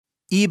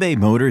eBay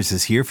Motors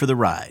is here for the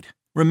ride.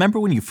 Remember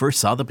when you first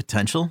saw the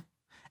potential?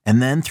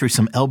 And then through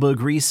some elbow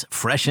grease,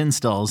 fresh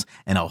installs,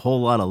 and a whole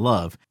lot of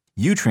love,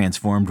 you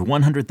transformed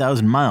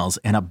 100,000 miles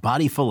and a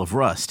body full of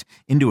rust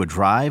into a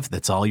drive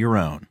that's all your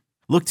own.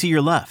 Look to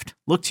your left.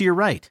 Look to your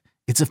right.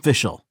 It's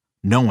official.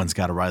 No one's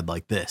got a ride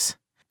like this.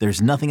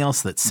 There's nothing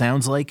else that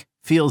sounds like,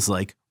 feels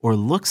like, or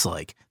looks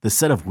like the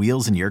set of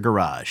wheels in your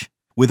garage.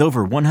 With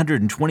over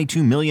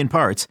 122 million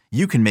parts,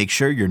 you can make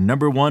sure your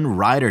number one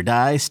ride or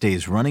die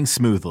stays running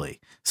smoothly.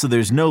 So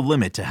there's no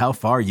limit to how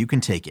far you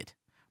can take it.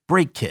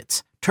 Brake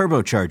kits,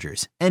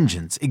 turbochargers,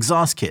 engines,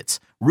 exhaust kits,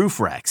 roof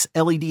racks,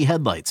 LED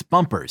headlights,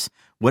 bumpers,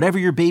 whatever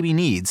your baby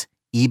needs,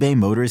 eBay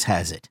Motors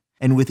has it.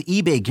 And with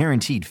eBay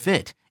Guaranteed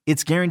Fit,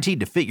 it's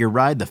guaranteed to fit your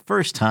ride the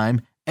first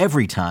time,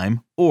 every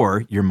time,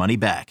 or your money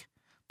back.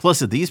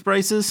 Plus at these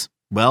prices,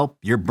 well,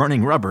 you're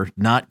burning rubber,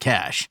 not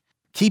cash.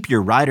 Keep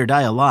your ride or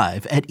die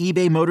alive at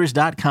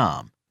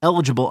ebaymotors.com.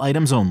 Eligible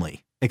items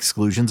only.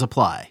 Exclusions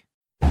apply.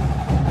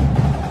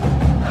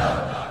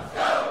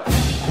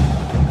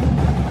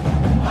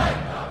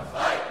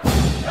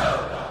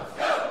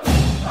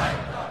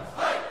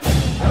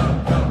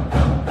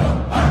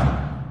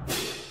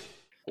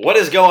 What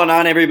is going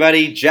on,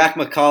 everybody? Jack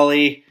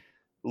McCauley,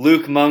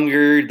 Luke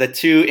Munger, the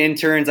two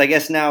interns. I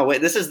guess now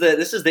this is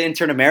the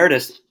intern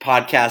emeritus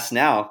podcast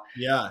now.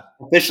 Yeah,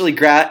 officially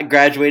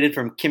graduated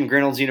from Kim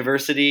Grinolds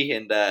University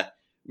and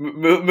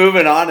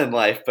moving on in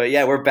life. But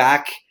yeah, we're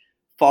back.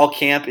 Fall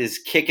camp is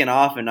kicking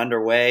off and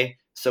underway.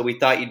 So we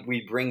thought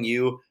we'd bring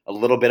you a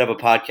little bit of a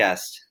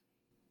podcast.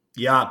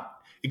 Yeah,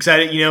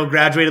 excited.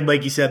 Graduated,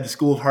 like you said, the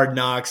School of Hard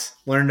Knocks.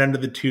 Learned under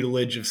the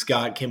tutelage of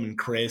Scott, Kim, and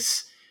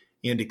Chris,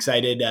 and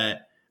excited.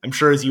 I'm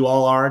sure as you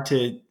all are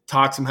to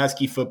talk some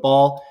Husky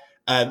football.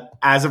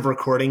 As of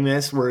recording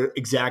this, we're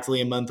exactly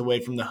a month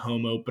away from the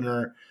home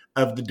opener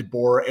of the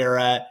DeBoer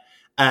era.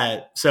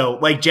 So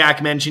like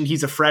Jack mentioned,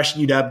 he's a fresh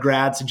UW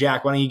grad. So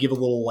Jack, why don't you give a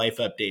little life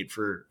update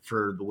for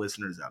the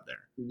listeners out there?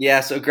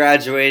 Yeah, so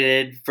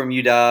graduated from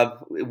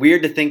UW.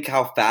 Weird to think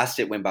how fast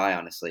it went by,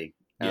 honestly.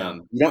 Yeah.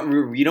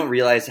 You don't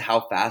realize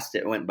how fast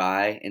it went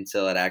by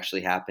until it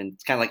actually happened.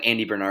 It's kind of like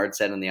Andy Bernard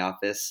said in The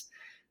Office.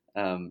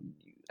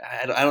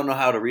 I don't know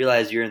how to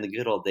realize you're in the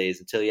good old days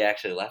until you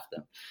actually left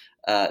them.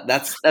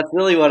 That's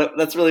really what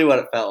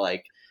it felt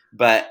like.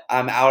 But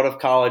I'm out of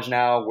college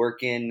now,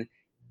 working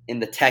in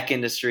the tech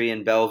industry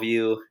in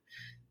Bellevue.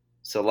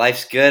 So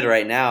life's good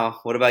right now.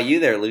 What about you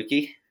there,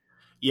 Lukey?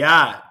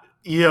 Yeah.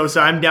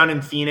 So I'm down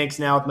in Phoenix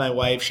now with my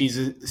wife. She's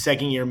a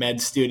second-year med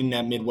student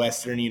at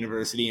Midwestern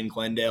University in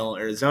Glendale,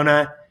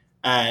 Arizona.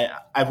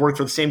 I've worked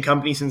for the same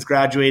company since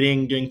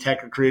graduating, doing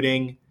tech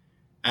recruiting.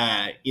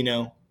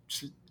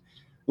 Just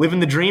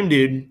living the dream,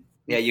 dude.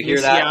 Yeah, you hear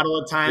that?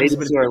 Seattle at times.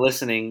 Ladies who are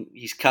listening,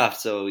 he's cuffed,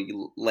 so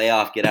you lay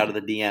off, get out of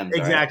the DMs.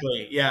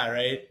 Exactly. Right? Yeah,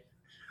 right.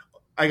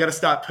 I got to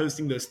stop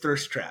posting those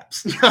thirst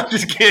traps. No, I'm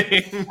just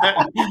kidding.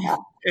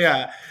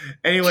 Yeah.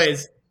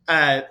 Anyways,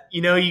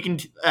 you can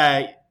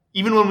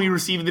even when we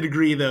receive the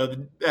degree, though,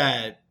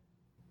 the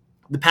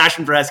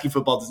passion for Husky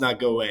football does not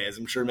go away, as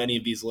I'm sure many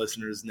of these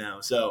listeners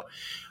know. So,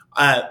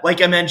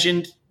 like I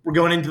mentioned, we're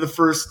going into the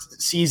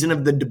first season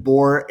of the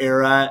DeBoer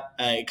era.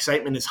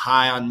 Excitement is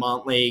high on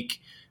Montlake.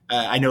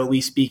 I know, at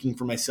least speaking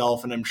for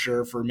myself, and I'm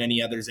sure for many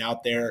others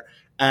out there.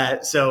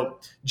 So,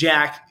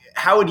 Jack,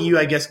 how would you,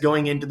 I guess,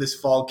 going into this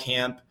fall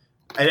camp,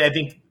 I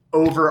think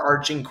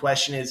overarching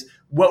question is,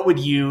 what would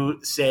you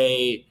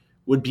say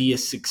would be a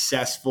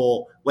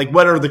successful,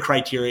 what are the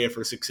criteria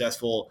for a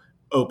successful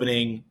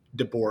opening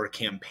DeBoer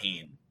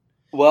campaign?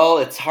 Well,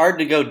 it's hard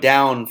to go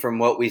down from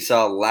what we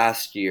saw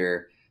last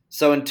year.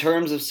 So in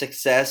terms of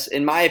success,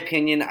 in my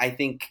opinion, I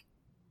think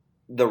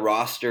the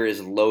roster is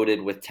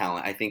loaded with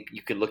talent. I think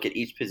you could look at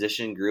each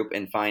position group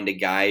and find a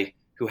guy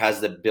who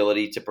has the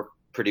ability to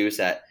produce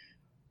at,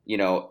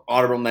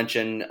 honorable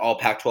mention, all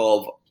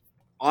Pac-12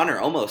 honor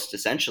almost,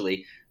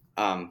 essentially,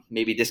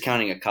 maybe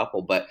discounting a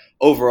couple. But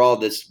overall,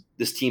 this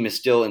team is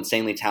still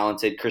insanely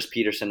talented. Chris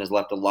Peterson has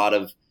left a lot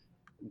of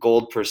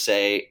gold, per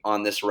se,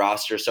 on this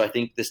roster. So I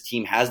think this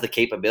team has the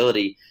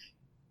capability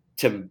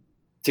to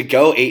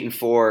go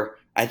 8-4.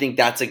 I think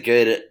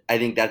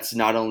that's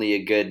not only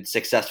a good,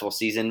 successful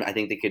season. I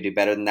think they could do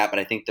better than that, but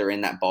I think they're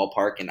in that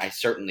ballpark, and I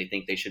certainly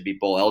think they should be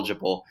bowl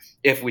eligible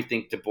if we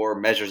think DeBoer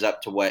measures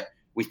up to what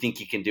we think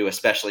he can do,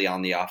 especially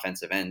on the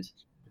offensive end.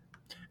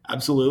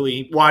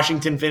 Absolutely.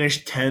 Washington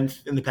finished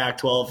 10th in the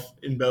Pac-12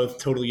 in both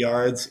total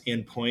yards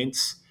and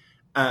points.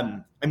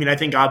 I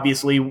think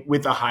obviously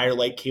with a hire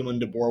like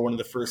Kalen DeBoer, one of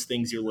the first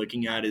things you're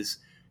looking at is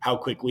how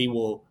quickly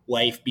will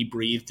life be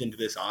breathed into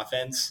this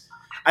offense.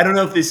 I don't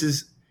know if this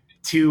is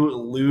too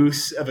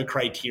loose of a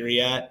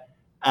criteria.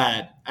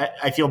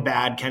 I feel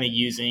bad kind of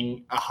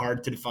using a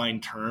hard to define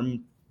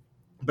term,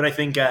 but I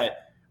think a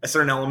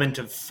certain element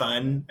of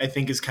fun, I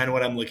think, is kind of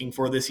what I'm looking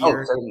for this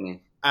year. Oh,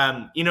 certainly.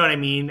 You know what I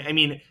mean?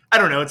 I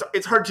don't know.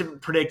 It's hard to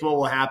predict what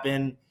will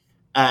happen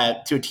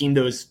to a team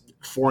that was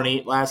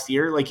 4-8 last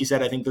year. Like you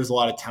said, I think there's a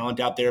lot of talent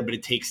out there, but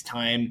it takes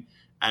time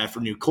for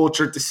new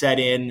culture to set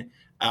in.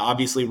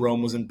 Obviously,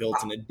 Rome wasn't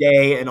built in a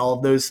day and all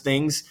of those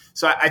things.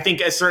 So I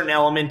think a certain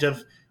element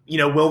of,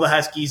 will the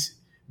Huskies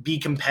be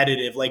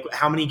competitive? Like,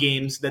 how many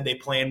games that they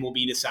plan will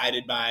be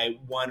decided by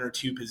 1 or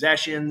 2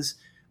 possessions?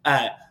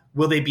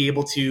 Will they be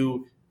able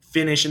to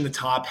finish in the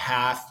top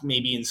half,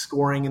 maybe in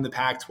scoring in the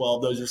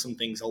Pac-12? Those are some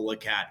things I'll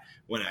look at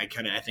when I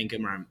think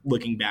I'm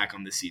looking back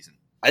on this season.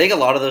 I think a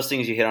lot of those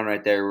things you hit on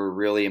right there were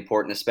really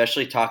important,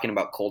 especially talking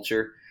about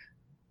culture.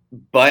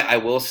 But I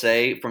will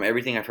say, from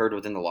everything I've heard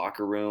within the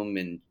locker room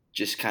and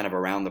just kind of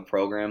around the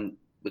program,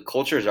 the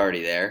culture is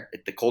already there.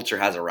 The culture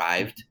has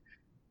arrived.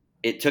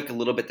 It took a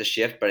little bit to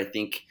shift, but I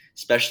think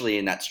especially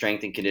in that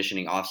strength and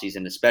conditioning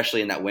offseason,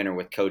 especially in that winter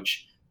with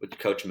Coach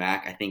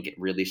Mack, I think it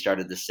really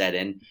started to set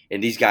in.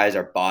 And these guys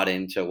are bought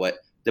into what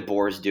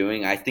DeBoer is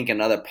doing. I think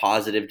another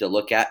positive to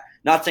look at,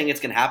 not saying it's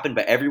going to happen,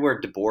 but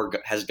everywhere DeBoer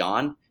has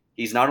gone,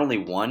 he's not only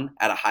won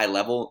at a high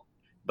level,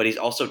 but he's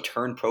also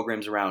turned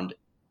programs around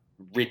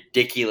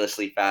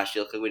ridiculously fast.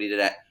 You look at what he did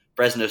at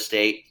Fresno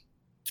State.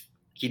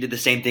 He did the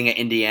same thing at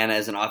Indiana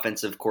as an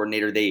offensive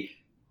coordinator. They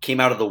came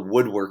out of the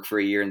woodwork for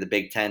a year in the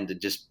Big Ten to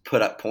just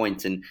put up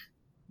points, and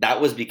that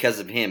was because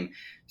of him.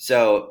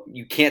 So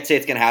you can't say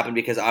it's going to happen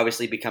because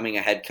obviously becoming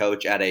a head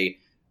coach at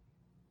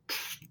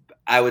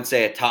I would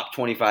say a top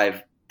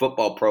 25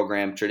 football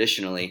program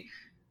traditionally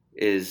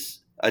is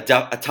a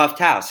tough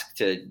task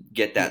to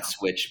get that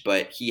switch,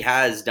 but he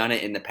has done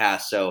it in the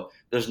past, so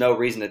there's no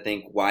reason to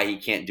think why he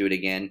can't do it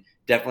again.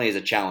 Definitely is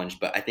a challenge,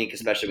 but I think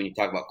especially when you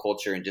talk about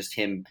culture and just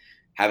him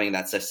having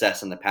that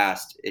success in the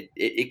past,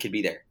 it could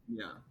be there.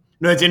 Yeah.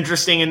 No, it's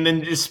interesting. And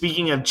then just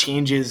speaking of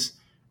changes,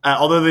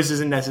 although this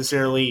isn't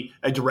necessarily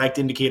a direct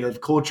indicator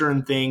of culture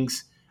and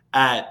things,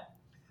 I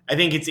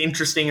think it's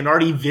interesting, an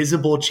already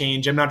visible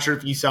change. I'm not sure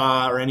if you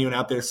saw or anyone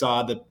out there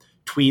saw the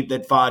tweet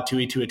that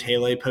Fa'atui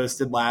Tuatele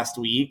posted last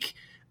week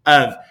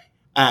of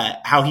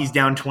how he's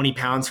down 20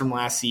 pounds from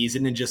last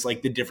season and just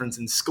like the difference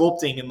in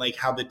sculpting and like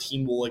how the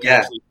team will look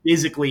actually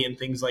physically and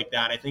things like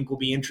that. I think will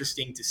be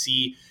interesting to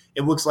see.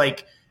 It looks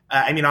like,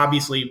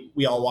 obviously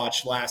we all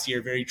watched last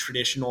year, very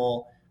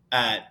traditional,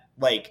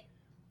 like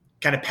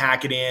kind of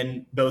pack it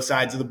in both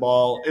sides of the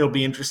ball. It'll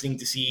be interesting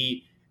to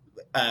see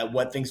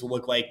what things will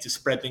look like to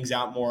spread things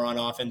out more on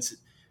offense,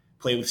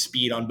 play with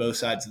speed on both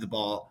sides of the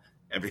ball,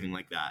 everything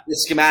like that.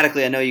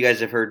 Schematically, I know you guys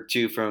have heard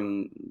too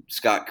from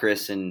Scott,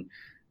 Chris, and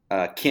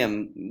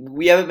Kim.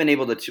 We haven't been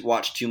able to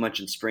watch too much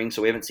in spring,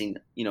 so we haven't seen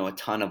a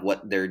ton of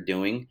what they're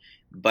doing.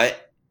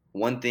 But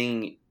one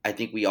thing I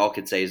think we all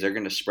could say is they're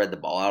going to spread the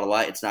ball out a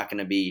lot. It's not going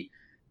to be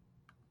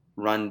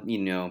run,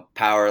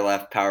 power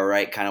left, power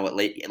right, kind of what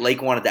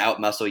Lake wanted to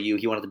outmuscle you.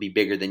 He wanted to be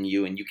bigger than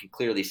you, and you can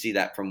clearly see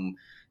that from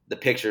the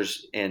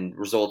pictures and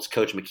results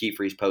Coach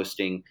McKeefery's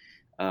posting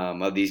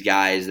of these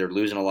guys. They're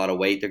losing a lot of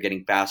weight. They're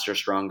getting faster,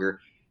 stronger.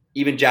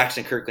 Even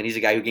Jackson Kirkland, he's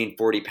a guy who gained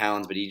 40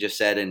 pounds, but he just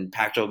said in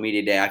Pac-12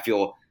 Media Day, I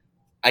feel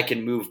I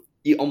can move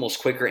almost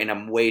quicker and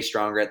I'm way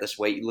stronger at this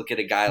weight. You look at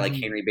a guy like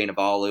Henry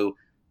Bainavalu,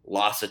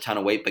 lost a ton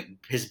of weight, but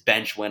his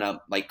bench went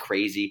up like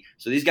crazy.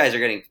 So these guys are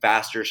getting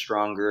faster,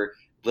 stronger,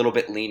 a little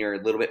bit leaner,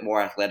 a little bit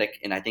more athletic,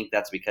 and I think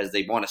that's because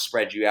they want to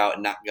spread you out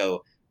and not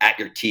go at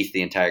your teeth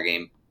the entire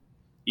game.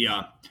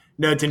 Yeah.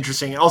 No, it's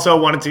interesting. Also, I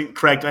wanted to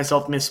correct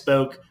myself,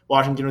 misspoke.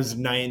 Washington was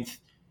 9th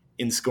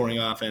in scoring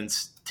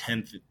offense,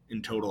 10th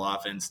in total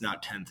offense,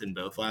 not 10th in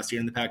both last year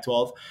in the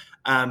Pac-12.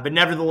 But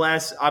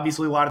nevertheless,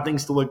 obviously a lot of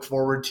things to look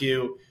forward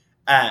to.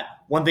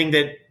 One thing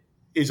that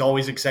is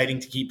always exciting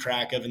to keep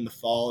track of in the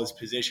fall is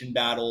position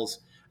battles.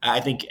 I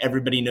think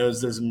everybody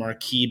knows there's a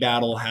marquee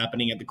battle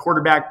happening at the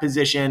quarterback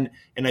position,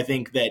 and I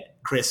think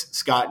that Chris,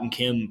 Scott, and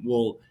Kim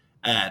will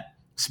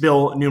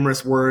spill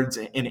numerous words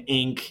and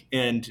ink,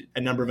 and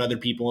a number of other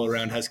people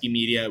around Husky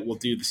Media will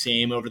do the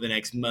same over the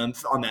next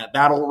month on that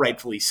battle,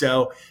 rightfully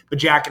so. But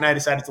Jack and I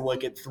decided to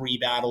look at 3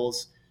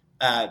 battles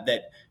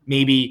that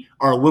maybe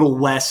are a little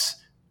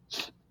less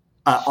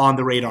on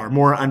the radar,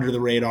 more under the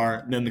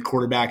radar than the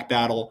quarterback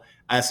battle.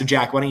 So,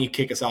 Jack, why don't you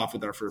kick us off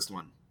with our first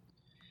one?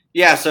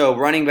 Yeah, so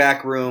running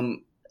back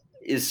room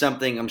is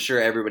something I'm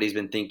sure everybody's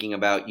been thinking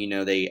about.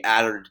 They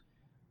added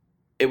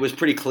 – it was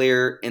pretty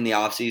clear in the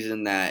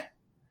offseason that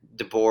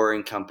DeBoer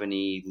and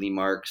company, Lee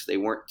Marks, they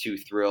weren't too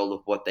thrilled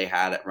with what they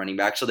had at running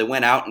back. So they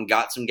went out and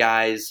got some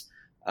guys,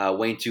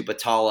 Wayne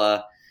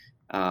Tupatala,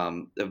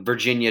 the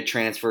Virginia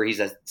transfer.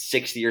 He's a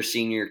 6th-year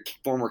senior,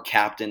 former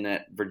captain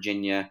at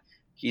Virginia.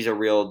 He's a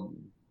real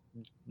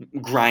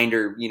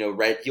grinder,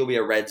 he'll be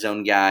a red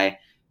zone guy.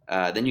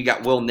 Then you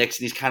got Will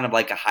Nixon. He's kind of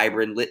like a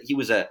hybrid.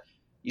 He's a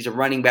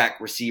running back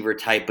receiver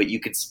type, but you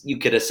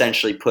could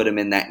essentially put him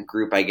in that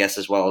group, I guess,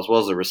 as well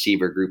as a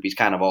receiver group. He's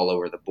kind of all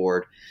over the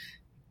board.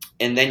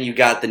 And then you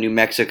got the New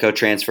Mexico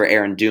transfer,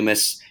 Aaron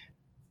Dumas,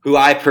 who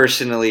I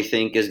personally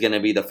think is going to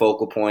be the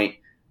focal point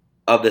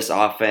of this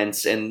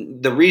offense.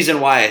 And the reason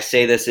why I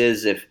say this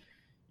is if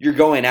you're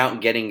going out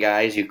and getting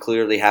guys, you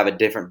clearly have a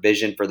different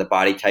vision for the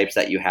body types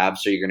that you have.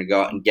 So you're going to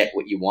go out and get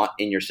what you want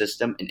in your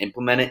system and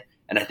implement it.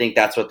 And I think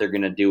that's what they're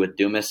going to do with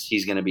Dumas.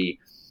 He's going to be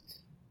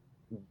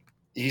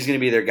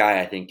their guy,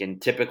 I think. And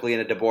typically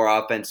in a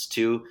DeBoer offense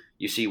too,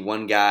 you see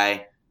one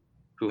guy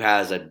who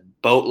has a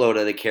boatload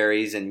of the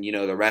carries, and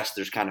the rest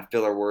there's kind of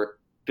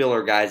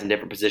filler guys in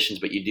different positions,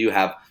 but you do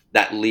have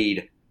that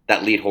lead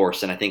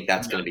horse, and I think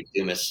that's going to be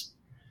Dumas.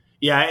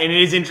 Yeah, and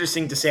it is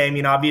interesting to say. I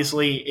mean,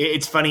 obviously,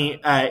 it's funny.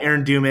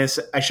 Aaron Dumas,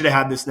 I should have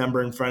had this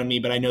number in front of me,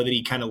 but I know that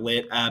he kind of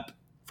lit up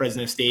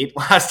Fresno State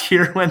last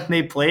year when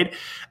they played.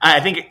 I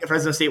think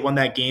Fresno State won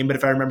that game, but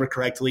if I remember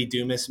correctly,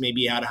 Dumas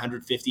maybe had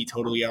 150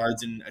 total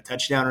yards and a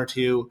touchdown or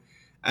two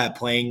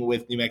playing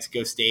with New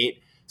Mexico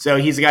State. So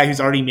he's a guy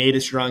who's already made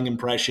a strong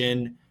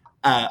impression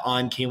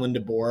on Kalen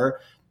DeBoer.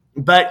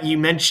 But you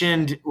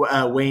mentioned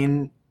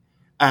Wayne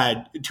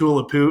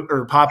Tualapu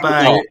or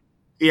Papa. Oh.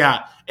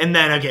 Yeah. And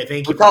then, okay,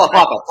 thank you.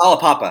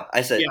 Talapapa.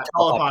 I said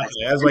Talapapa.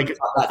 I was like,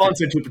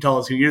 Alfonso Tupatel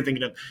is who you're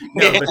thinking of.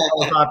 No, but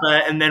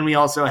Talapapa. And then we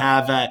also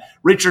have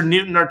Richard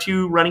Newton, our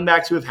two running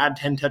backs who have had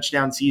 10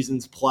 touchdown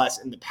seasons plus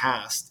in the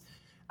past.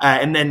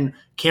 And then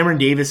Cameron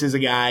Davis is a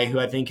guy who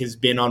I think has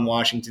been on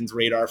Washington's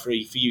radar for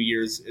a few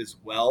years as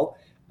well.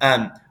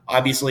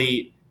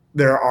 Obviously,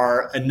 there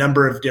are a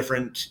number of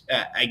different,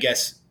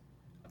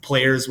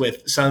 players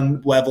with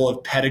some level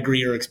of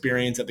pedigree or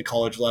experience at the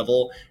college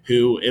level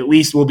who at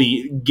least will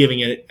be giving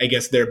it,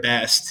 their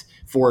best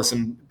for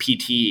some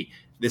PT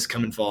this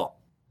coming fall.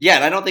 Yeah,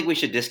 and I don't think we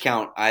should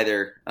discount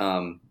either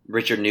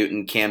Richard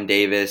Newton, Cam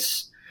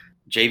Davis,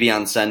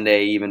 Javion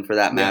Sunday, even for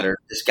that matter.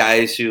 Yeah. Just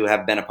guys who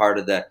have been a part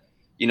of the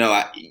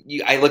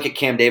I look at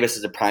Cam Davis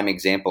as a prime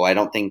example. I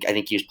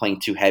think he was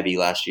playing too heavy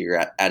last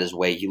year at his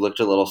weight. He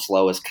looked a little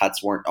slow. His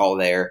cuts weren't all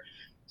there.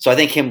 So I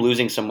think him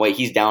losing some weight,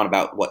 he's down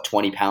about,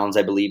 20 pounds,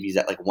 I believe. He's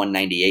at like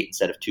 198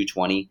 instead of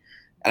 220.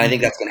 And I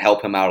think that's going to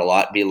help him out a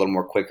lot, be a little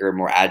more quicker,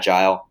 more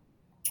agile,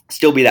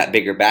 still be that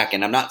bigger back.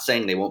 And I'm not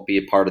saying they won't be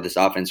a part of this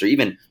offense or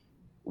even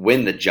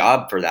win the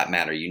job for that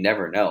matter. You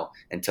never know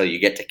until you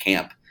get to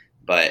camp.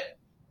 But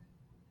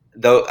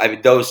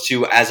those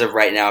two, as of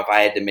right now, if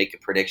I had to make a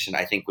prediction,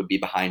 I think would be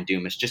behind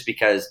Dumas, just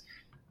because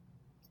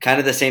kind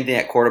of the same thing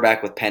at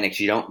quarterback with Penix.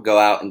 You don't go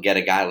out and get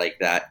a guy like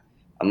that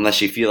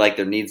unless you feel like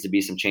there needs to be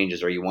some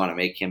changes or you want to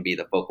make him be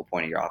the focal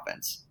point of your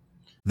offense.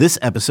 This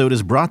episode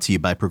is brought to you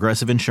by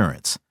Progressive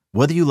Insurance.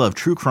 Whether you love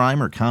true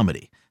crime or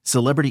comedy,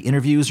 celebrity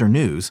interviews or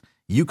news,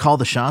 you call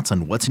the shots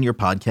on what's in your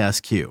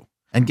podcast queue.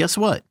 And guess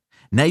what?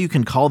 Now you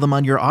can call them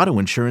on your auto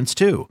insurance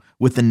too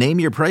with the Name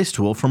Your Price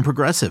tool from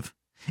Progressive.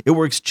 It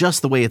works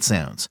just the way it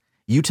sounds.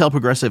 You tell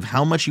Progressive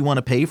how much you want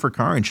to pay for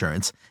car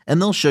insurance, and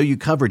they'll show you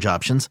coverage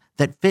options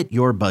that fit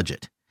your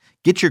budget.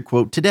 Get your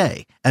quote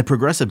today at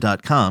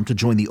Progressive.com to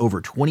join the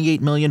over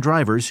 28 million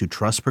drivers who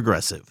trust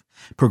Progressive.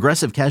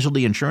 Progressive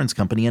Casualty Insurance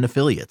Company and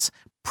Affiliates.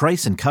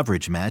 Price and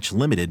coverage match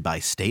limited by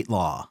state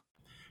law.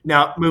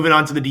 Now, moving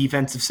on to the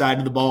defensive side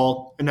of the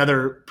ball,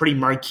 another pretty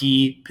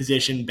marquee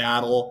position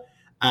battle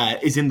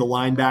is in the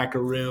linebacker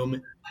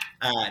room.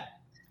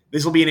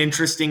 This will be an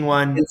interesting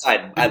one.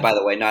 Inside, by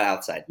the way, not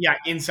outside. Yeah,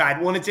 inside.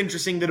 Well, and it's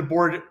interesting that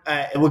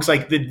it looks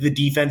like the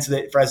defense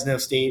that Fresno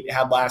State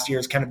had last year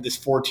is kind of this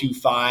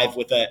 4-2-5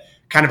 with a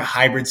kind of a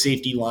hybrid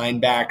safety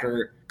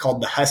linebacker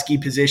called the Husky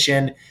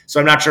position. So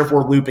I'm not sure if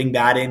we're looping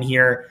that in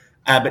here.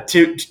 But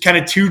two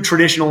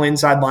traditional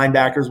inside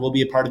linebackers will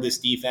be a part of this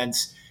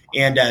defense.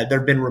 And there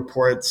have been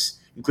reports,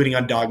 including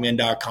on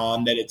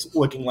dogman.com, that it's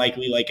looking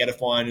likely like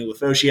Edefon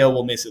Ulofoshio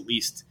will miss at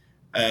least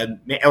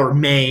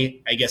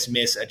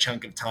miss a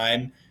chunk of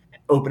time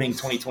opening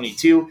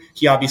 2022.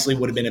 He obviously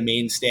would have been a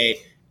mainstay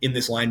in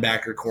this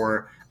linebacker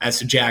core. As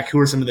to Jack, who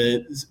are some of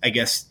the,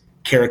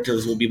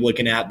 characters we'll be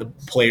looking at, the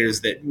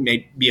players that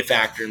may be a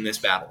factor in this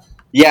battle?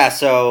 Yeah,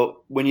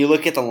 so when you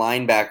look at the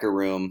linebacker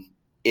room,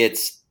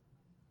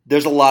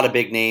 there's a lot of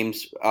big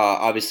names.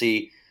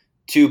 Obviously,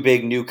 two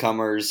big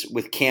newcomers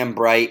with Cam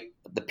Bright,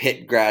 the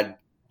Pitt grad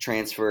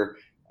transfer.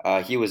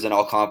 He was an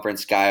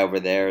all-conference guy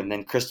over there. And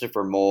then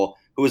Christopher Mole,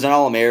 who was an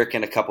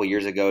All-American a couple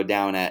years ago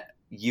down at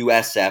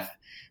USF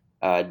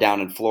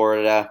down in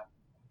Florida.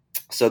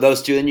 So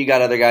those two. Then you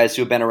got other guys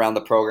who have been around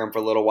the program for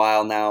a little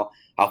while now.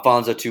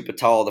 Alfonso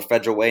Tupatal, the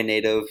Federal Way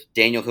native.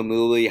 Daniel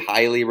Hamuli,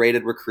 highly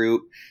rated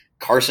recruit.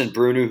 Carson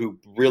Bruno, who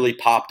really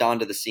popped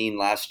onto the scene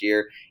last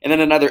year. And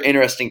then another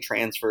interesting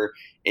transfer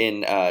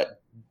in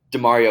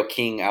DeMario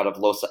King out of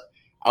Los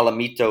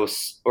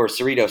Alamitos, or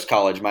Cerritos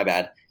College, my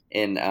bad,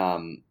 in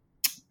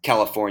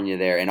California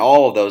there. And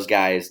all of those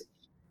guys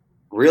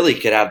really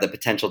could have the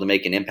potential to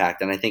make an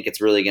impact. And I think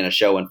it's really going to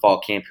show in fall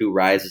camp who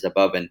rises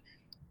above and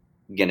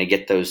going to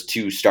get those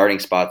two starting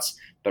spots.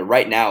 But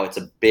right now it's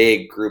a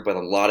big group with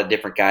a lot of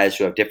different guys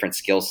who have different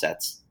skill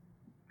sets.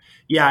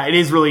 Yeah, it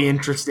is really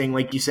interesting,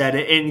 like you said,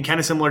 and kind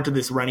of similar to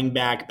this running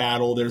back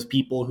battle. There's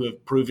people who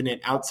have proven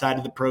it outside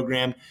of the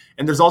program,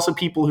 and there's also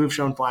people who have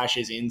shown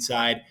flashes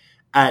inside.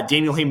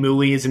 Daniel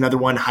Hamuli is another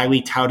one,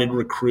 highly touted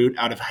recruit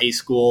out of high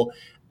school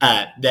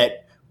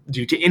that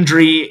due to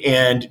injury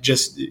and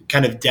just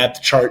kind of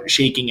depth chart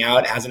shaking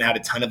out, hasn't had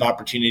a ton of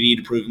opportunity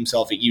to prove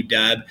himself at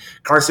UW.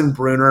 Carson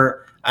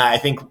Bruner, I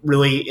think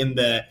really in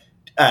the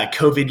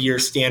COVID year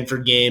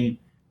Stanford game,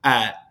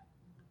 kind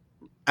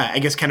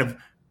of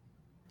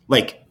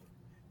like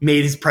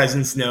made his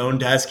presence known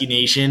to Husky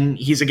Nation.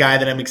 He's a guy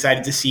that I'm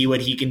excited to see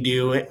what he can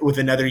do with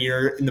another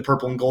year in the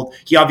purple and gold.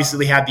 He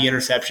obviously had the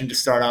interception to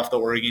start off the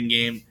Oregon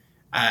game,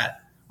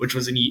 which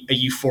was a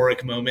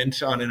euphoric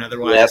moment on an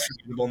otherwise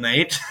forgettable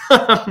night.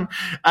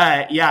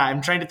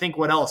 I'm trying to think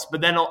what else.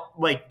 But then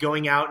like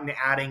going out and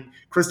adding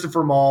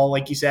Christopher Mall,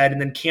 like you said, and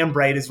then Cam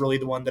Bright is really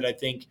the one that I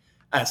think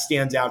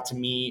stands out to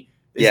me.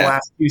 His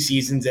last 2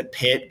 seasons at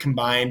Pitt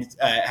combined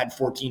had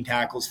 14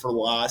 tackles for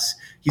loss.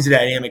 He's a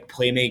dynamic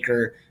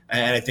playmaker,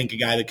 and I think a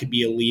guy that could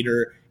be a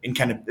leader and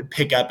kind of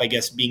pick up, I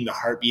guess, being the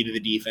heartbeat of the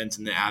defense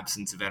in the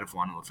absence of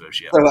Edefwon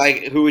Lefosio. So,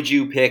 like, who would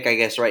you pick, I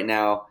guess, right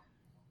now?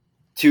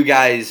 2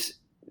 guys,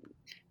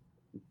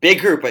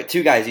 big group, but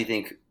 2 guys you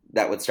think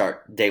that would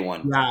start day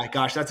one? Yeah,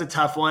 gosh, that's a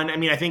tough one. I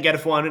mean, I think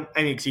Edefwon.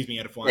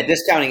 Yeah,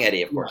 discounting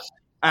Eddie, of course.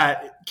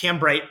 Cam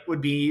Bright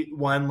would be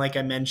one, like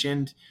I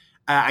mentioned.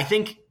 I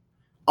think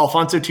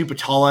Alfonso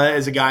Tupatala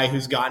is a guy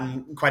who's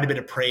gotten quite a bit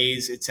of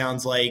praise. It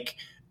sounds like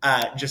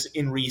just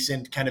in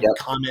recent kind of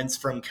comments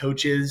from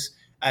coaches,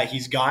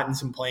 he's gotten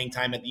some playing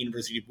time at the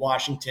University of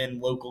Washington,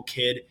 local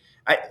kid.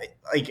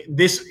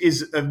 This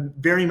is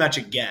very much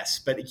a guess,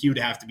 but he would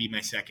have to be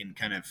my second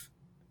kind of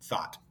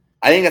thought.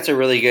 I think that's a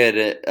really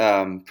good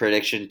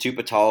prediction.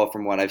 Tupatala,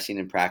 from what I've seen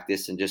in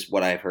practice and just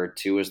what I've heard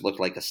too, has looked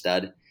like a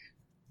stud.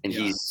 And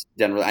he's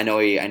done. I know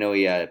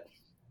he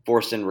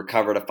forced and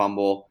recovered a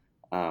fumble,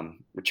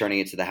 returning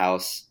it to the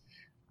house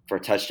for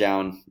a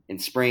touchdown in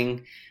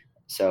spring.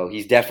 So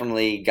he's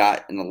definitely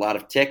gotten a lot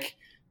of tick.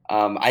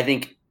 I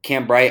think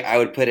Cam Bright, I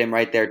would put him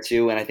right there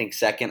too. And I think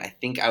second, I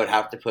think I would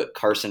have to put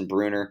Carson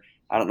Bruner.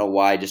 I don't know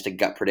why, just a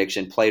gut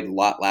prediction. Played a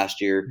lot last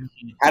year.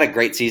 Had a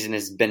great season.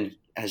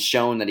 Has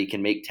shown that he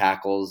can make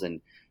tackles and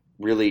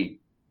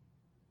really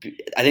 –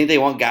 I think they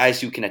want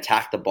guys who can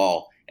attack the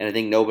ball. And I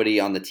think nobody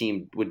on the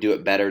team would do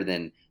it better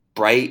than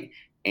Bright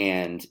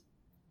and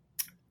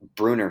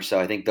Bruner. So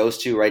I think those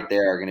 2 right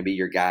there are going to be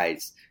your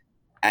guys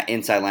at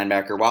inside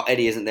linebacker. While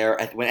Eddie isn't there,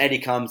 when Eddie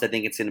comes, I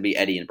think it's going to be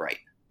Eddie and Bright.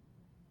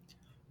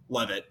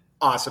 Love it.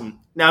 Awesome.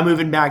 Now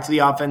moving back to the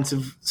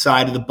offensive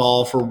side of the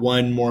ball for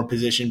one more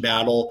position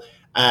battle.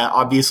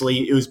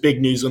 Obviously, it was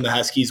big news when the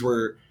Huskies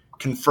were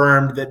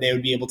confirmed that they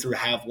would be able to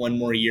have one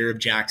more year of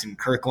Jackson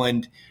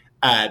Kirkland.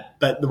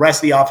 But the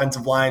rest of the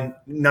offensive line,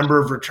 number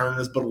of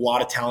returners, but a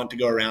lot of talent to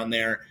go around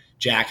there.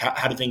 Jack,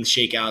 how do things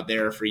shake out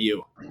there for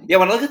you? Yeah,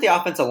 when I look at the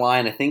offensive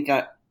line, I think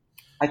I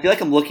feel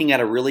like I'm looking at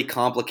a really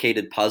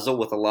complicated puzzle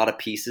with a lot of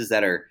pieces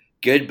that are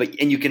good,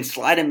 and you can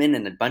slide them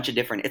in a bunch of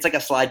different – it's like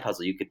a slide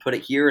puzzle. You could put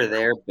it here or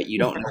there, but you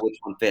don't know which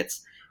one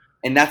fits.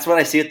 And that's what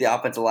I see at the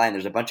offensive line.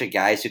 There's a bunch of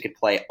guys who could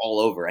play all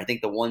over. I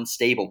think the one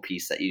stable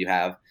piece that you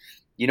have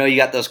 – you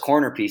got those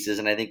corner pieces,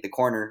 and I think the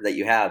corner that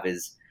you have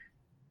is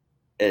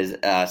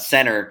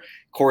center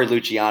Corey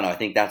Luciano. I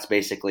think that's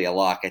basically a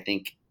lock. I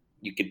think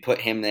you could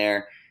put him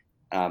there,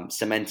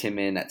 cement him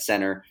in at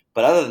center.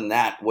 But other than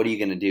that, what are you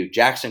going to do?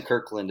 Jackson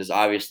Kirkland is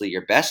obviously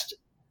your best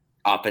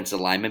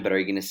offensive lineman, but are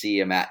you going to see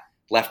him at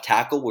left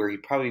tackle where he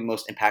probably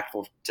most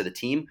impactful to the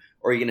team,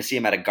 or are you going to see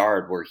him at a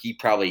guard where he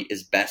probably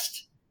is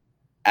best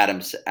at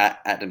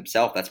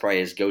himself? That's probably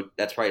his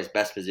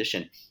best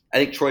position. I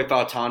think Troy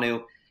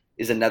Fautanu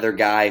is another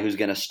guy who's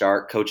going to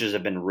start. Coaches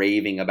have been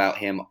raving about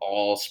him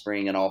all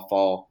spring and all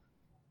fall.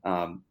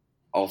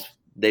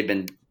 They've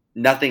been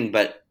nothing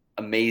but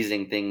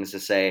amazing things to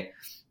say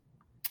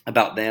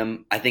about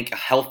them. I think a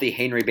healthy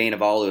Henry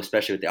Bainivalu,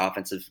 especially with the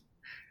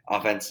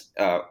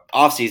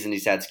offseason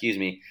he's had,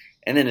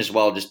 and then as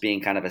well just being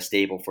kind of a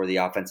staple for the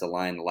offensive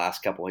line the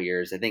last couple of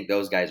years. I think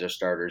those guys are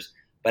starters.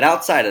 But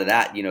outside of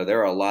that, there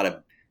are a lot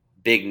of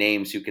big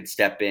names who could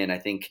step in. I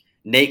think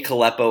Nate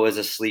Kalepo is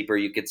a sleeper.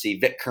 You could see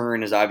Vic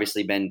Curran has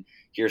obviously been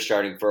here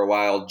starting for a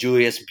while.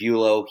 Julius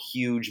Buelow,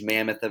 huge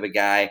mammoth of a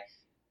guy.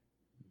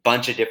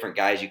 Bunch of different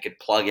guys you could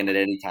plug in at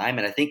any time.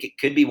 And I think it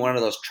could be one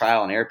of those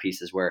trial and error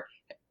pieces where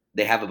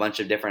they have a bunch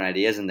of different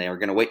ideas and they are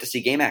going to wait to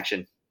see game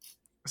action.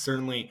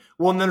 Certainly.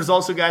 Well, and there's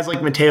also guys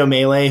like Mateo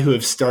Mele who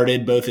have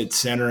started both at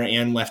center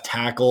and left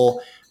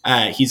tackle.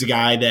 He's a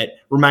guy that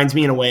reminds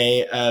me in a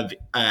way of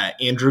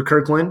Andrew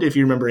Kirkland, if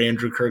you remember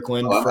Andrew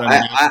Kirkland.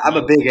 I'm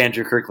a big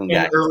Andrew Kirkland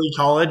guy. Early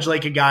college,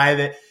 like a guy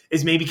that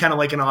is maybe kind of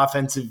like an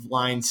offensive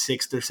line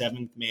 6th or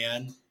 7th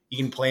man. You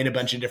can play in a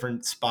bunch of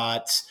different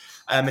spots.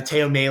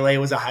 Mateo Mele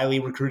was a highly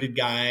recruited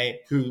guy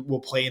who will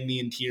play in the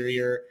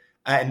interior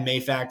and may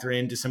factor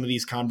into some of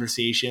these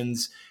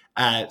conversations.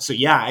 There's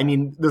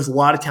a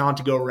lot of talent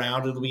to go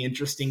around. It'll be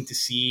interesting to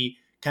see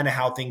kind of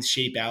how things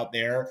shape out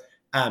there.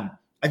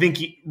 I think,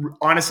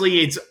 honestly,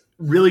 it's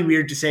really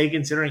weird to say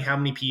considering how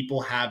many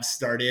people have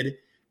started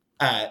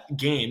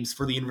games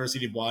for the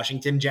University of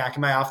Washington. Jack,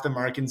 am I off the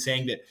mark in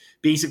saying that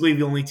basically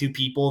the only 2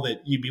 people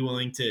that you'd be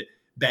willing to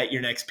bet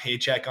your next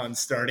paycheck on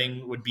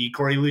starting would be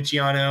Corey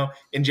Luciano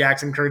and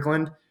Jackson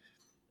Kirkland?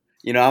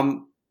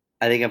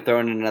 I think I'm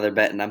throwing in another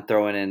bet, and I'm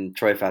throwing in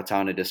Troy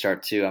Fautanu to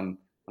start too. I'm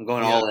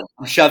going all in.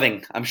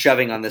 I'm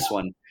shoving on this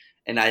one,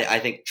 and I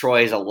think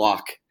Troy is a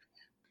lock.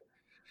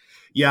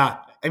 Yeah.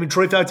 I mean,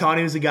 Troy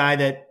Fautanu is a guy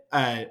that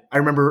I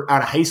remember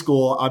out of high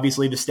school,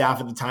 obviously the staff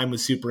at the time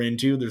was super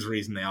into. There's a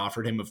reason they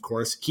offered him, of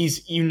course.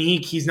 He's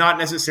unique. He's not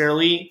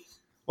necessarily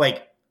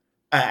like,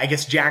 I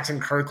guess, Jackson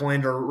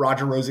Kirkland or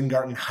Roger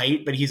Rosengarten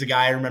height, but he's a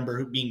guy I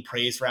remember being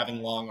praised for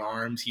having long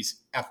arms. He's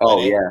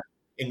athletic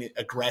and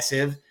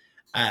aggressive.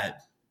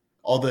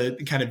 All the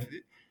kind of,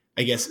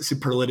 I guess,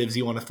 superlatives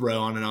you want to throw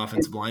on an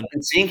offensive line.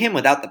 And seeing him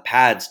without the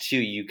pads too,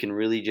 you can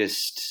really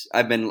just.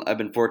 I've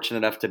been fortunate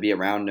enough to be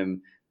around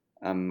him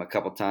a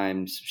couple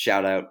times.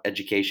 Shout out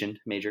education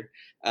major.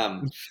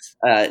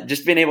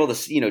 Just being able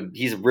to,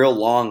 he's real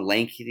long,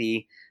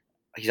 lengthy.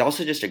 He's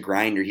also just a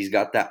grinder. He's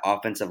got that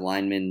offensive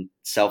lineman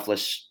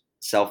selfless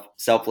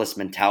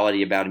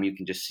mentality about him. You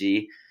can just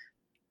see,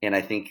 and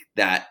I think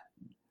that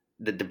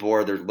the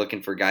DeBoer, they're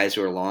looking for guys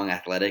who are long,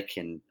 athletic,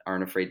 and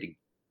aren't afraid to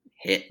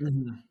hit.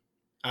 Mm-hmm.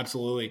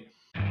 Absolutely.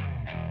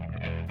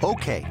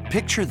 Okay,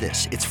 picture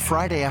this. It's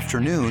Friday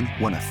afternoon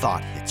when a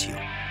thought hits you.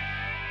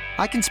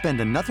 I can spend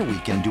another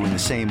weekend doing the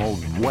same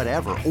old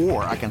whatever,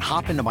 or I can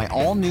hop into my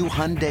all-new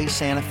Hyundai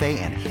Santa Fe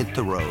and hit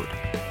the road.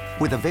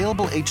 With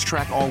available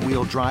H-Track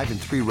all-wheel drive and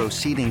 3-row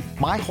seating,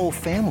 my whole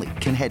family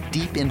can head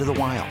deep into the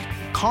wild.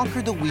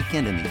 Conquer the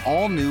weekend in the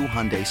all-new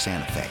Hyundai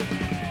Santa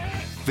Fe.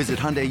 Visit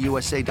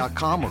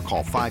HyundaiUSA.com or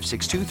call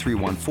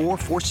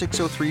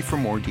 562-314-4603 for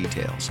more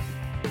details.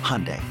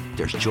 Hyundai,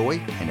 there's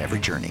joy in every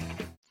journey.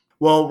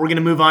 Well, we're going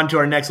to move on to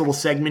our next little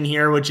segment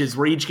here, which is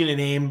we're each going to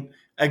name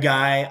a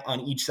guy on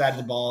each side of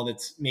the ball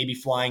that's maybe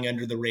flying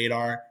under the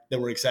radar that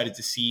we're excited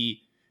to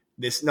see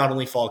this not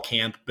only fall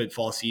camp, but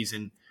fall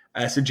season.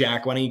 So,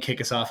 Jack, why don't you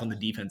kick us off on the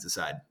defensive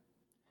side?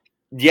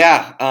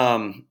 Yeah,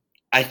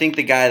 I think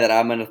the guy that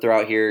I'm going to throw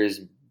out here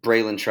is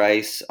Bralen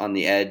Trice on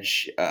the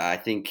edge. I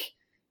think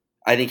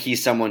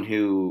he's someone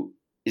who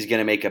is going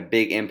to make a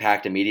big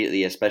impact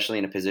immediately, especially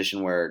in a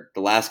position where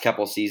the last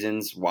couple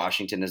seasons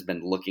Washington has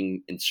been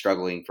looking and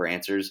struggling for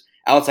answers.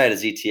 Outside of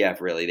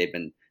ZTF, really, they've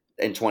been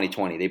in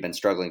 2020. They've been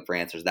struggling for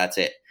answers. That's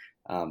it.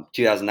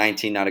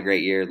 2019, not a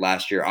great year.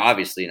 Last year,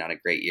 obviously not a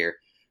great year.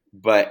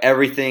 But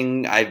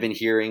everything I've been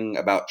hearing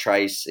about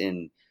Trice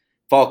in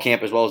fall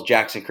camp, as well as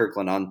Jackson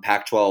Kirkland on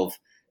Pac-12,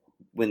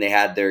 when they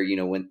had their,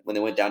 when they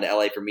went down to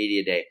LA for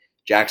media day,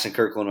 Jackson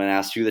Kirkland, when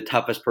asked who the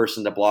toughest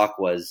person to block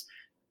was,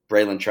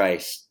 Bralen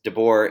Trice.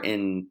 DeBoer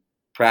in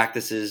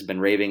practices been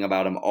raving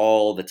about him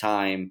all the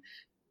time.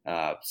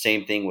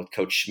 Same thing with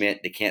Coach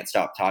Schmidt. They can't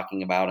stop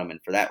talking about him,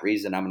 and for that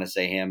reason, I'm going to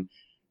say him.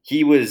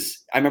 I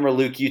remember,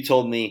 Luke, you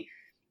told me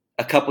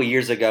a couple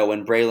years ago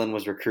when Bralen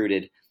was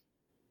recruited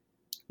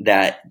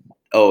that,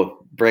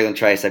 Bralen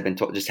Trice, I've been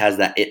told, just has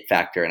that it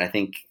factor. And I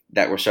think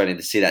that we're starting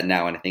to see that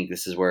now. And I think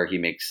this is where he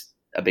makes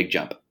a big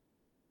jump.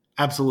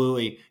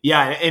 Absolutely.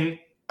 Yeah. And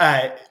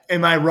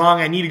am I wrong?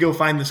 I need to go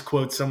find this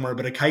quote somewhere,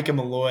 but Akaika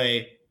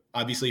Malloy,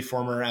 obviously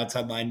former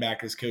outside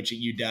linebackers coach at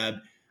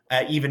UW,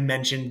 even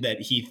mentioned that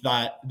he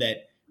thought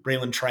that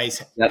Bralen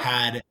Trice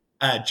had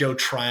Joe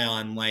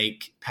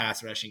Tryon-like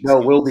pass rushing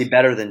skills. Will be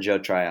better than Joe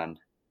Tryon.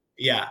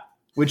 Yeah.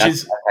 Which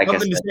is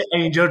something to say. I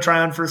mean, Joe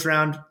Tryon, first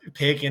round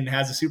pick and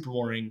has a Super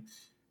Bowl ring.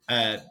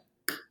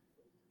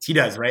 He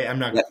does, right? I'm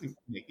not.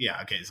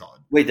 Yeah. Okay.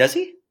 Solid. Wait, does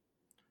he?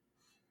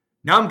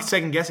 Now I'm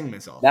second guessing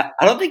myself. I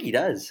don't think he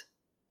does.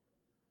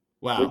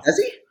 Wow. Wait, does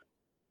he?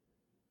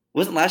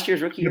 Wasn't last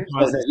year's rookie year?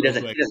 No,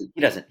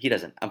 he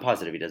doesn't. I'm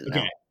positive he doesn't. Okay.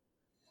 Now.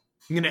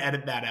 I'm going to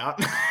edit that out.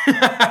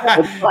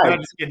 I'm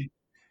just kidding.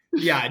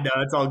 Yeah, no,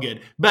 it's all good.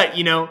 But,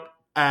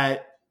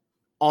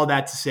 all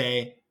that to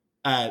say,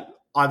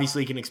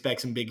 obviously can expect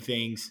some big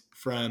things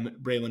from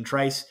Bralen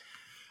Trice.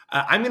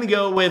 I'm going to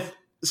go with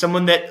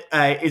someone that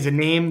is a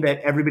name that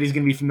everybody's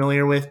going to be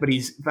familiar with, but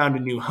he's found a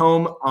new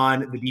home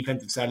on the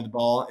defensive side of the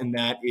ball, and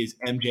that is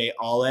MJ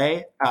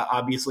Ale,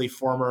 obviously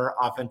former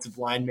offensive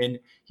lineman.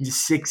 He's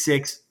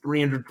 6'6",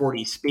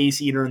 340,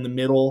 space eater in the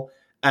middle.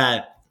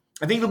 I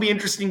think it'll be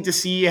interesting to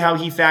see how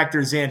he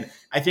factors in.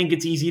 I think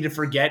it's easy to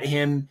forget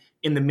him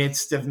in the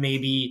midst of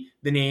maybe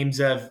the names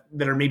that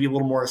are maybe a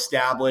little more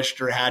established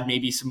or had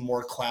maybe some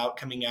more clout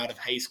coming out of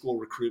high school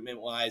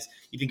recruitment-wise.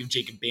 You think of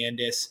Jacob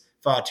Bandis,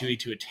 Fa'atui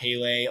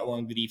Tuatele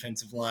along the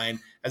defensive line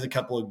as a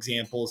couple of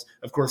examples.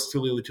 Of course,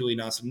 Tuli Latuli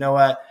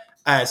Nasamnoa.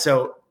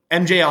 So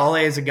MJ Ale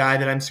is a guy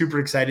that I'm super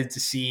excited to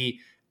see.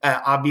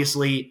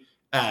 Obviously,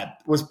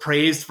 was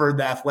praised for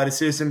the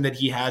athleticism that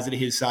he has at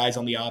his size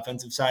on the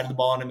offensive side of the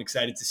ball, and I'm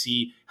excited to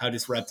see how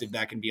disruptive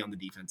that can be on the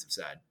defensive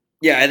side.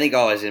 Yeah, I think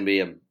Ale is going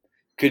to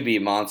could be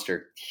a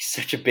monster. He's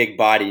such a big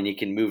body, and he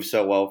can move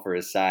so well for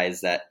his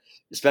size that,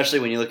 especially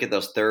when you look at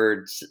those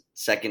third,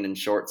 second and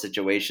short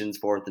situations,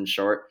 fourth and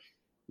short,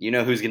 you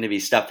know who's going to be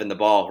stuffing the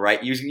ball,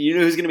 right? You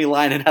know who's going to be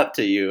lining up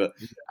to you.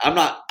 I'm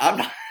not.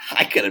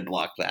 I couldn't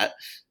block that.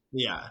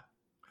 Yeah.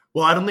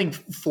 Well, I don't think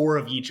four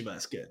of each of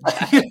us could.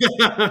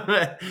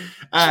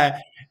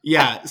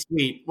 Yeah,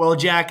 sweet. Well,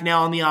 Jack,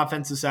 now on the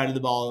offensive side of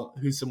the ball,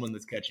 who's someone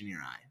that's catching your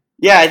eye?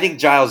 Yeah, I think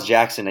Giles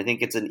Jackson. I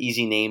think it's an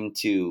easy name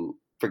to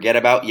forget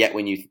about. Yet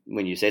when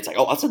you say it's like,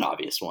 oh, that's an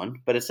obvious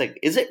one, but it's like,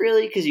 is it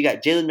really? Because you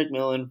got Jalen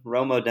McMillan,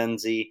 Rome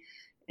Odunze,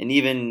 and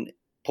even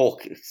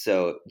Polk.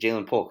 So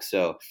Jalen Polk.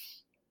 So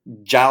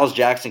Giles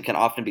Jackson can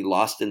often be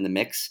lost in the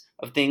mix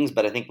of things,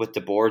 but I think with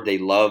DeBoer, they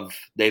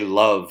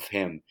love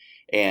him,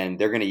 and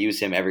they're going to use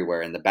him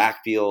everywhere in the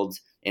backfield,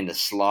 in the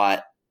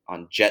slot,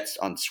 on jets,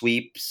 on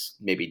sweeps,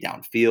 maybe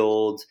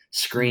downfield,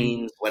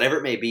 screens, whatever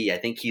it may be. I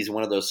think he's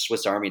one of those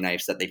Swiss Army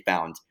knives that they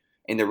found,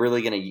 and they're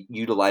really going to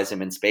utilize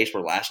him in space.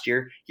 Where last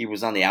year he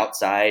was on the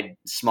outside,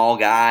 small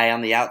guy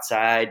on the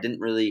outside,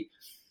 didn't really,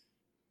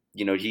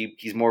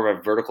 he's more of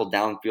a vertical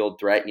downfield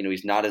threat.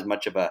 He's not as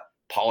much of a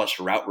polished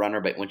route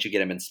runner, but once you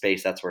get him in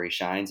space, that's where he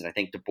shines. And I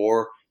think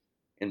DeBoer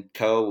and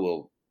co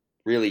will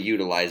really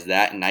utilize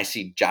that. And I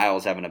see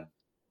Giles having a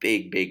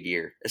big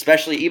year,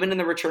 especially even in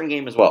the return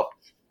game as well.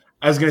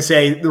 I was going to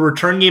say the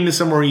return game is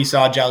somewhere you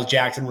saw Giles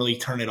Jackson really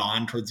turn it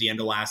on towards the end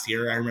of last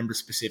year. I remember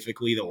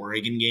specifically the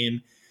Oregon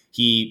game.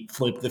 He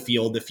flipped the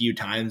field a few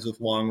times with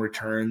long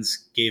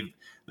returns, gave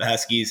the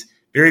Huskies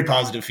very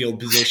positive field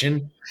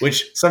position,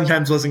 which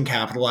sometimes wasn't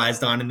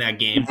capitalized on in that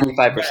game.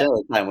 25% of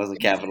the time wasn't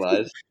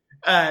capitalized.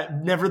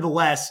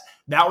 Nevertheless,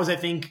 that was, I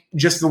think,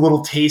 just a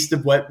little taste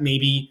of what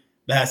maybe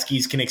the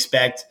Huskies can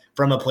expect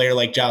from a player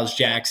like Giles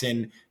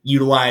Jackson,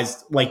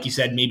 utilized, like you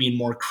said, maybe in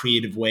more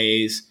creative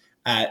ways,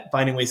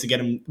 finding ways to get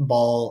him the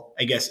ball,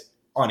 I guess,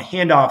 on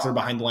handoffs or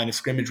behind the line of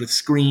scrimmage with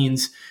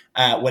screens,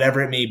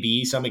 whatever it may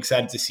be. So I'm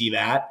excited to see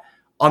that.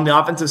 On the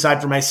offensive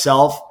side for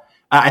myself,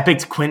 I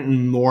picked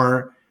Quentin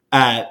Moore,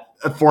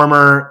 a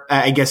former,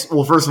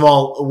 first of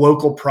all, a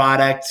local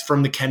product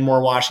from the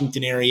Kenmore,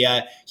 Washington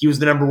area. He was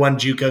the number one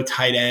JUCO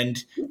tight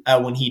end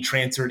when he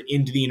transferred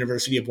into the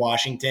University of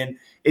Washington.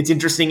 It's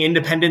interesting.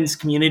 Independence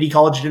Community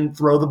College didn't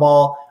throw the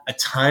ball a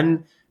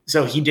ton,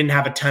 so he didn't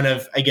have a ton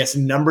of,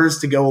 numbers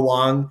to go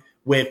along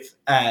with,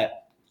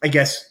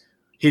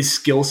 his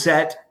skill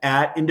set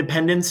at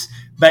Independence.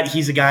 But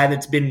he's a guy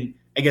that's been,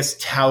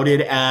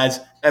 touted as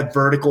a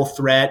vertical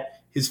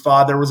threat. His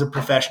father was a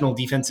professional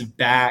defensive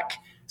back,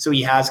 so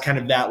he has kind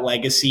of that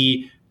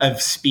legacy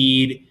of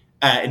speed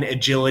and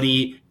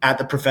agility at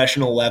the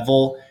professional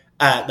level.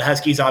 The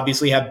Huskies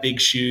obviously have big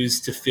shoes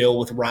to fill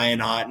with Cade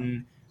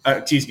Otton.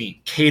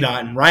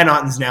 Ryan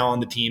Otton's now on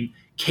the team.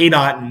 Cade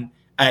Otton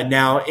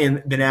now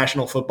in the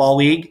National Football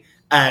League.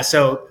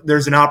 So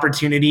there's an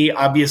opportunity.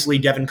 Obviously,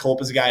 Devin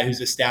Culp is a guy who's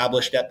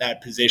established at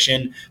that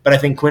position, but I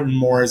think Quentin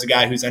Moore is a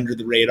guy who's under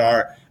the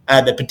radar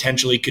that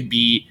potentially could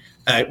be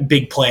a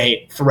big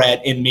play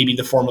threat in maybe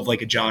the form of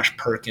like a Josh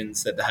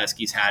Perkins that the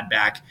Huskies had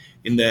back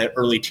in the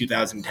early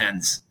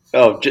 2010s.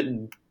 Oh,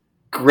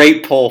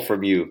 great pull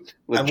from you.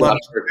 I love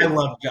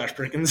Josh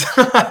Perkins.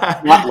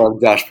 Not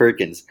love Josh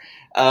Perkins.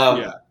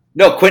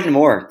 No, Quentin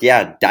Moore.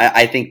 Yeah,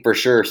 I think for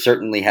sure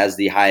certainly has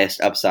the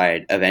highest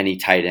upside of any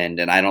tight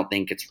end, and I don't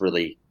think it's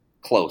really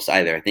close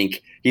either. I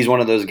think he's one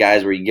of those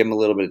guys where you give him a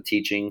little bit of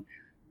teaching,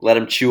 let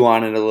him chew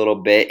on it a little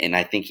bit, and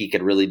I think he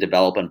could really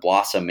develop and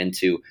blossom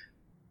into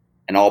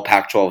an all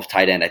Pac-12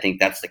 tight end. I think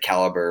that's the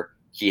caliber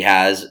he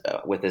has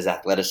with his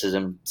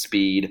athleticism,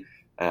 speed,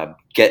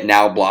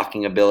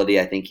 blocking ability.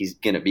 I think he's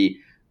going to be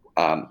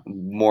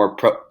more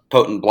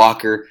potent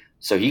blocker.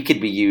 So he could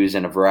be used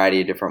in a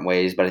variety of different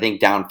ways. But I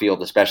think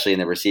downfield, especially in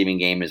the receiving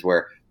game, is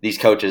where these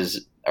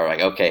coaches are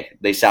like, okay,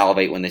 they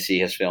salivate when they see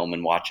his film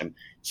and watch him.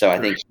 So I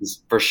think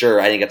he's, for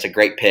sure, I think that's a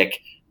great pick.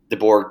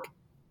 DeBoer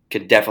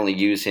could definitely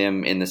use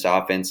him in this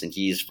offense, and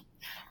he's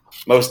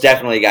most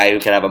definitely a guy who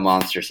could have a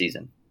monster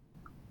season.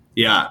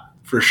 Yeah,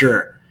 for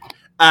sure.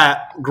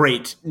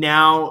 Great.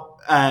 Now,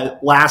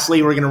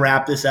 lastly, we're going to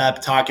wrap this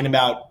up talking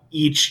about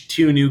each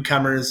two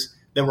newcomers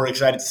that we're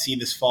excited to see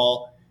this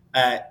fall.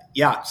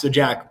 So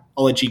Jack,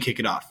 I'll let you kick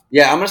it off.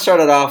 Yeah, I'm going to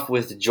start it off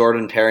with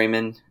Jordan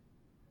Perryman.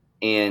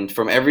 And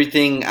from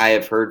everything I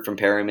have heard from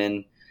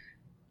Perryman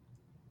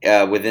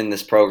within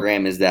this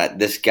program is that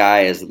this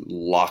guy is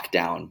locked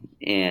down,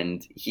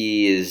 and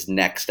he is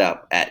next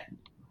up at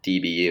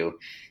DBU.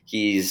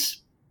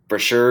 He's for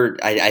sure,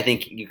 I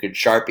think you could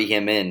Sharpie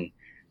him in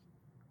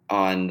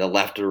on the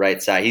left or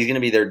right side. He's going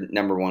to be their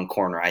number one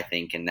corner, I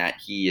think, in that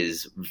he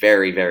is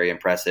very, very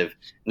impressive,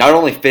 not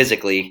only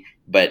physically,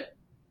 but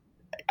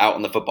out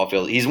on the football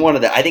field. He's one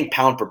of the, I think,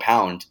 pound for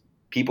pound,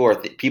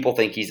 people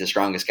think he's the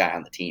strongest guy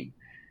on the team.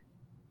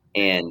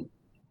 And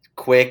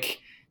quick,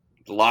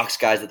 locks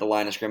guys at the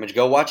line of scrimmage.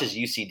 Go watch his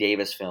UC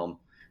Davis film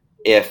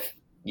if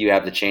you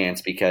have the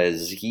chance,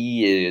 because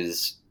he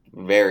is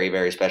very,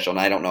 very special. And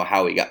I don't know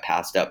how he got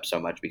passed up so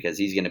much, because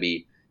he's going to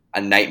be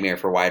a nightmare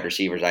for wide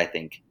receivers, I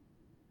think.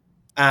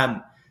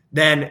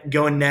 Then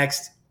going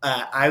next,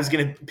 I was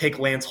going to pick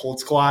Lance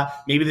Holtzclaw.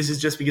 Maybe this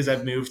is just because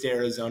I've moved to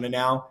Arizona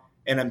now,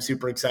 and I'm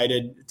super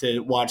excited to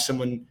watch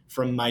someone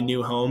from my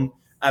new home.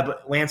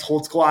 But Lance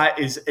Holtzclaw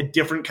is a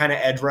different kind of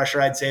edge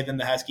rusher, I'd say, than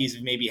the Huskies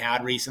have maybe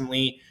had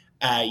recently.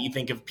 You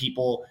think of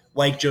people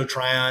like Joe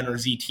Tryon or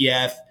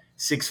ZTF,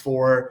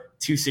 6'4",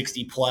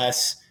 260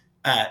 plus,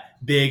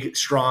 big,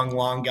 strong,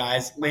 long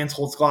guys. Lance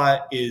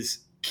Holtzclaw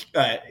is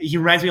he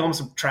reminds me almost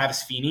of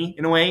Travis Feeney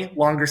in a way,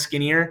 longer,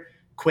 skinnier,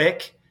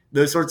 quick,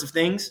 those sorts of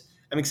things.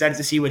 I'm excited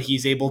to see what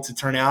he's able to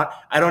turn out.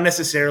 I don't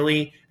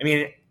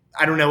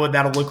know what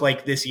that'll look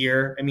like this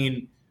year.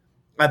 The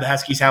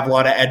Huskies have a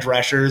lot of edge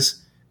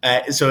rushers.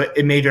 So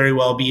it may very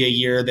well be a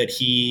year that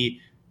he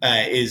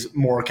is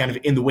more kind of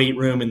in the weight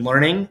room and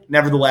learning.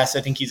 Nevertheless,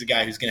 I think he's a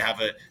guy who's going to have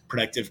a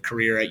productive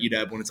career at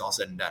UW when it's all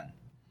said and done.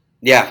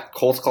 Yeah,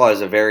 Holtzclaw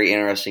is a very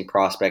interesting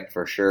prospect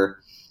for sure.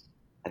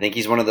 I think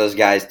he's one of those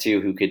guys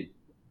too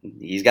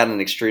he's got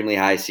an extremely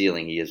high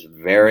ceiling. He is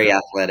very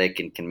athletic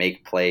and can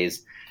make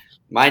plays.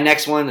 My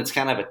next one, it's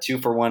kind of a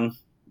 2-for-1.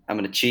 I'm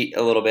going to cheat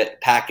a little bit.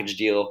 Package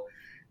deal.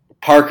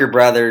 Parker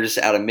brothers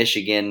out of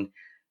Michigan.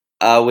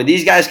 When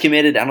these guys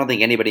committed, I don't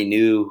think anybody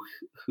knew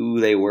who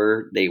they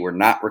were. They were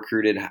not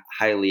recruited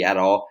highly at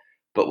all.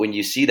 But when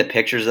you see the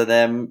pictures of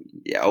them,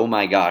 oh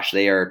my gosh,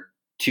 they are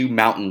 2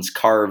 mountains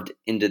carved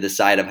into the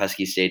side of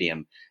Husky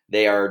Stadium.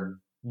 They are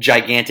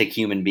gigantic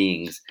human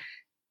beings.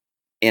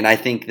 And I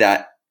think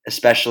that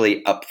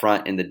especially up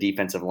front in the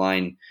defensive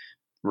line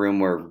room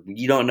where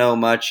you don't know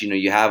much,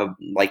 you have,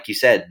 like you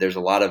said, there's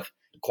a lot of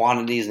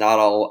quantities, not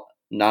all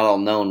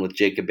known with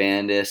Jacob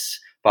Bandis,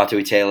 Fatu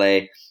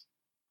Itele,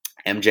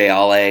 MJ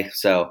Ale.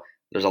 So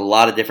there's a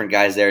lot of different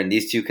guys there, and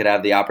these two could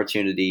have the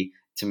opportunity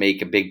to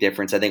make a big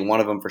difference. I think one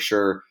of them for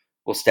sure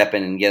will step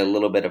in and get a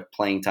little bit of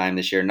playing time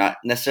this year. Not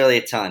necessarily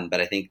a ton,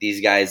 but I think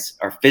these guys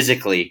are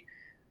physically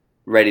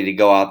ready to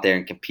go out there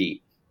and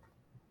compete.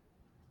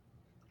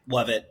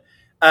 Love it.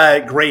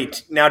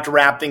 Great. Now to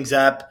wrap things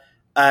up,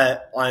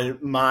 on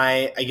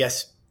my,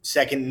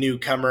 second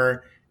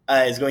newcomer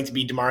is going to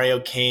be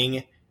Demario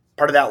King,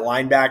 part of that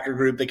linebacker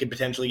group that could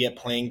potentially get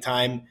playing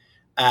time.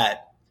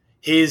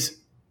 His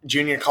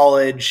junior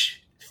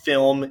college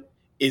film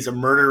is a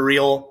murder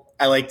reel,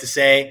 I like to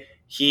say.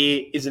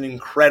 He is an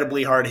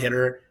incredibly hard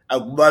hitter.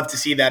 I'd love to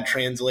see that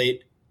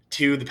translate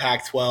to the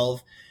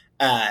Pac-12.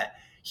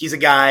 He's a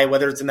guy,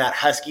 whether it's in that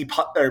Husky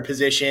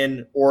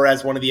position or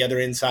as one of the other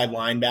inside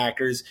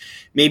linebackers,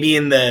 maybe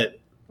in the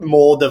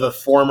mold of a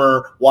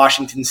former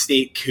Washington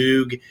State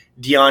Coug,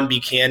 Deion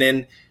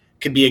Buchanan,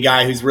 could be a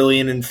guy who's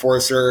really an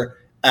enforcer,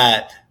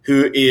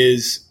 who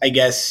is,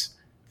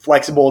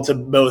 flexible to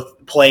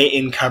both play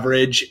in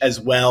coverage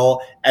as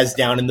well as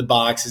down in the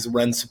box as a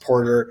run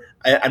supporter.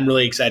 I'm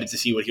really excited to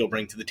see what he'll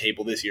bring to the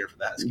table this year for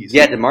the Huskies.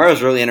 Yeah,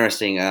 Demario's really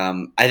interesting.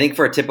 I think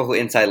for a typical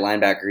inside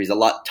linebacker, he's a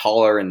lot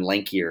taller and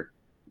lankier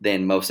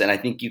than most. And I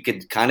think you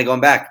could kind of going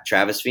back,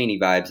 Travis Feeney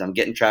vibes. I'm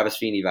getting Travis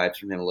Feeney vibes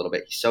from him a little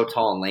bit. He's so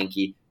tall and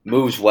lanky,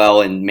 moves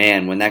well, and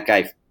man, when that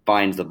guy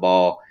finds the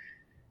ball,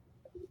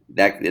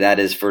 that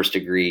is first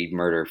degree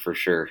murder for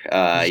sure.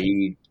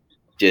 He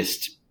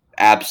just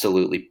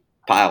absolutely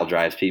pile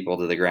drives people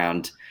to the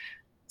ground.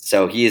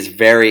 So he is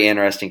very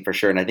interesting for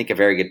sure, and I think a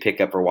very good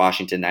pickup for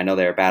Washington. I know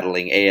they're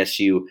battling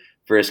ASU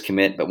for his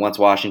commit, but once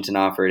Washington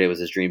offered, it was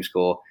his dream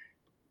school.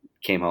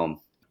 Came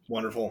home.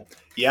 Wonderful.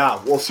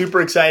 Yeah, well,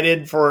 super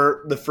excited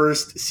for the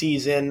first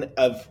season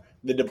of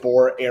the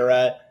DeBoer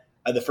era.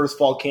 The first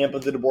fall camp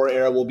of the DeBoer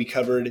era will be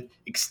covered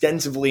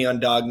extensively on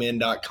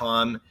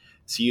dogman.com,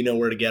 so you know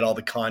where to get all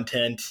the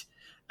content.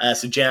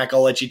 So, Jack,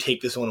 I'll let you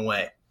take this one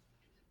away.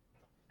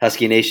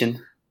 Husky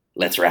Nation,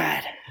 let's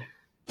ride.